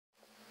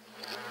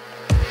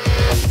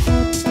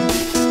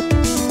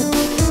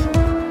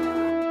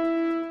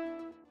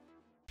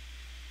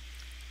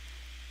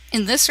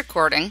In this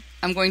recording,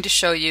 I'm going to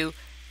show you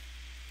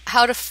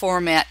how to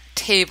format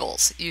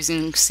tables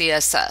using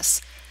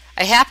CSS.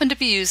 I happen to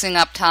be using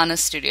Aptana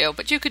Studio,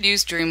 but you could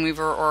use Dreamweaver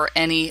or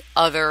any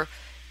other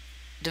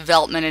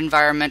development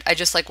environment. I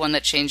just like one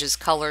that changes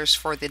colors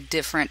for the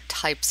different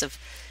types of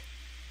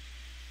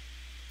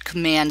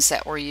commands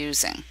that we're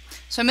using.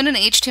 So I'm in an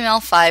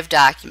HTML5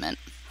 document,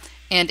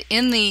 and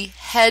in the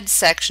head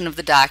section of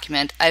the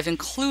document, I've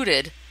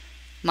included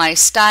my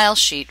style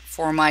sheet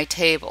for my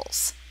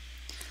tables.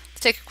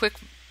 Take a quick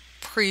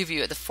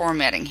preview of the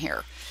formatting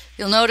here.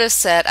 You'll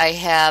notice that I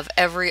have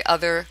every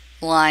other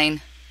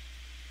line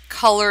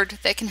colored.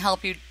 That can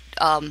help you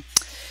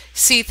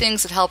see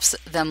things. It helps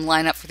them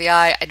line up for the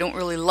eye. I don't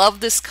really love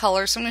this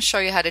color, so I'm going to show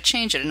you how to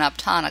change it in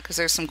Aptana because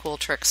there's some cool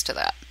tricks to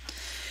that.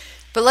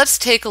 But let's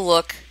take a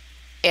look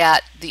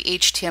at the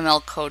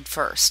HTML code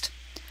first.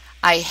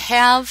 I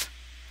have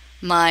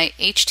my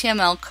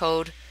HTML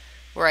code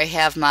where I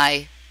have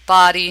my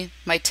body,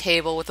 my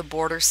table with a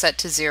border set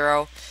to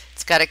 0.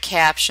 It's got a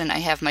caption. I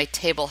have my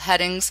table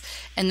headings,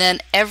 and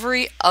then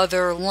every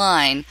other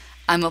line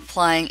I'm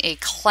applying a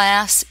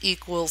class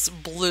equals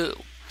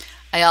blue.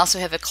 I also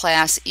have a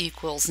class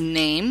equals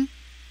name.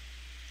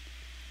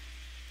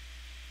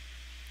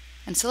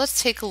 And so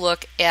let's take a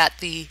look at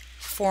the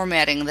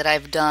formatting that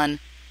I've done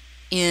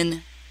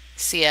in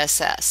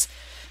CSS.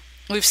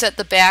 We've set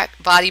the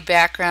body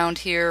background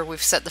here.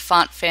 We've set the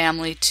font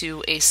family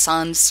to a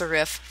sans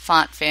serif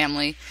font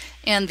family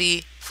and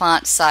the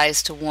font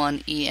size to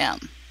 1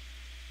 EM.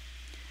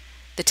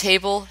 The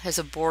table has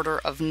a border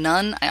of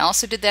none. I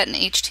also did that in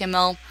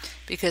HTML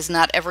because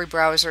not every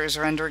browser is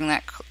rendering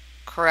that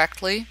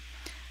correctly.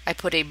 I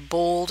put a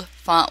bold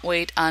font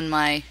weight on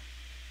my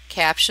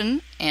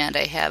caption, and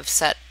I have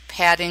set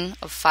padding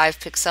of 5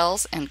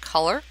 pixels and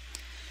color.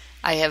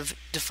 I have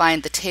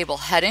defined the table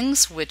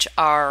headings, which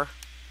are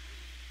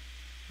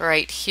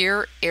right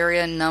here,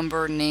 area,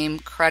 number, name,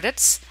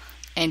 credits,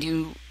 and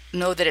you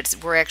know that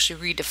we're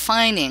actually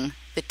redefining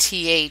the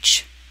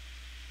TH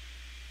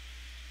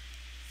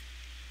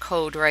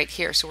code right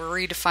here. So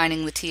we're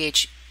redefining the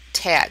TH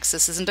tags.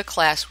 This isn't a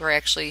class, we're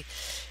actually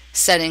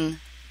setting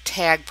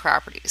tag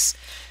properties.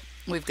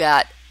 We've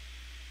got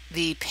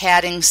the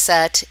padding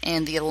set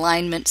and the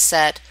alignment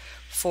set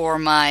for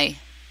my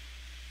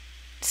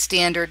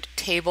standard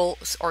table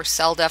or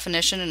cell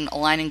definition and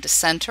aligning to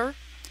center.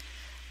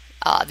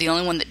 The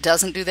only one that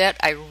doesn't do that,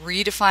 I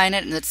redefine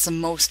it, and it's the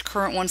most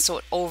current one, so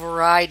it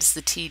overrides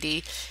the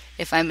TD.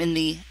 If I'm in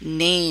the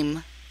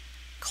name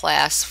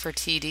class for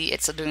TD,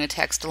 it's doing a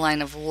text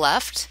align of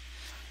left.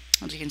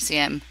 As you can see,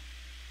 I'm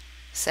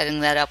setting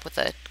that up with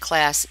a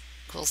class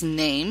equals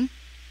name.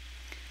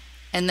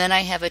 And then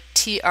I have a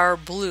TR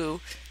blue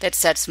that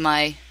sets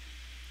my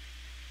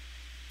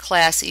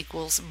class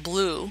equals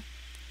blue,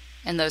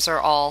 and those are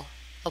all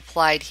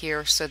applied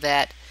here so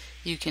that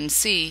you can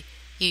see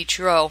each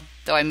row,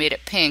 though I made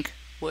it pink,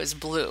 was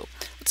blue.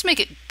 Let's make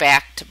it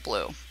back to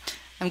blue.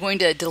 I'm going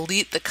to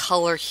delete the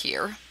color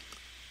here.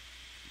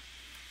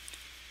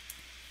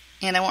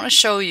 And I want to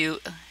show you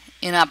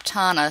in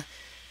Aptana,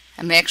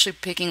 I'm actually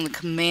picking the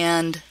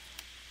command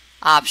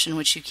option,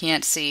 which you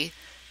can't see,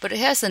 but it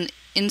has an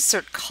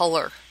insert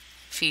color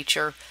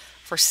feature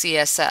for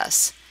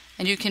CSS.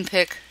 And you can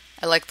pick,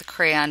 I like the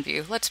crayon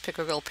view, let's pick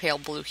a real pale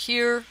blue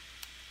here.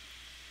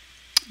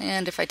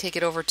 And if I take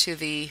it over to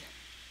the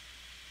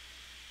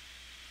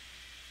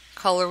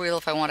color wheel,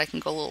 if I want, I can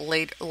go a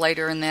little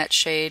lighter in that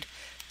shade.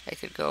 I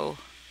could go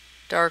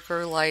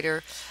darker,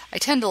 lighter. I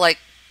tend to like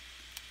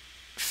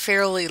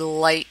fairly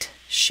light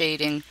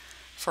shading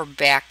for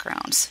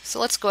backgrounds. So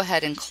let's go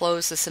ahead and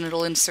close this, and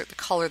it'll insert the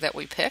color that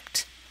we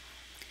picked.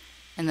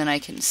 And then I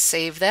can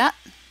save that,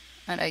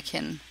 and I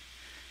can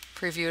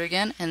preview it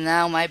again, and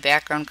now my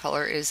background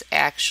color is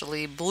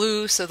actually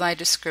blue, so my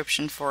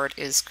description for it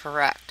is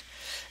correct.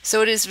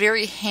 So it is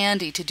very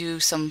handy to do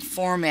some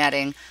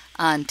formatting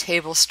on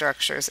table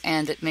structures,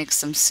 and it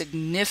makes them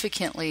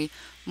significantly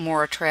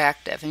more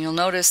attractive. And you'll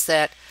notice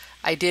that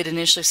I did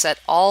initially set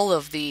all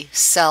of the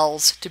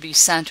cells to be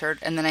centered,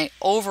 and then I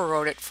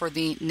overrode it for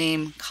the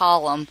name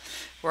column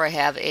where I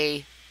have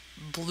a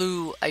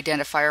blue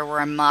identifier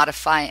where I'm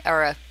modifying,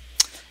 or a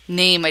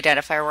name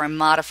identifier where I'm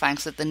modifying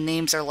so that the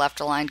names are left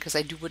aligned, because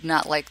I would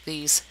not like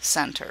these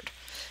centered.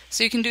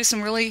 So you can do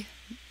some really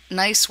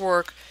nice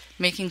work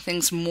making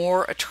things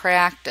more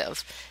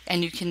attractive,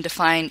 and you can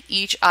define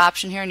each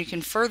option here, and you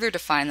can further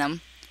define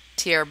them,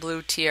 TR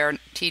blue, TR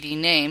TD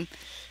name,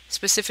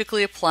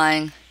 specifically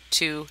applying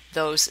to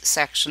those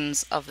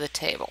sections of the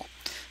table.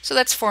 So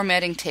that's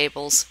formatting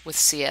tables with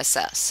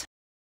CSS.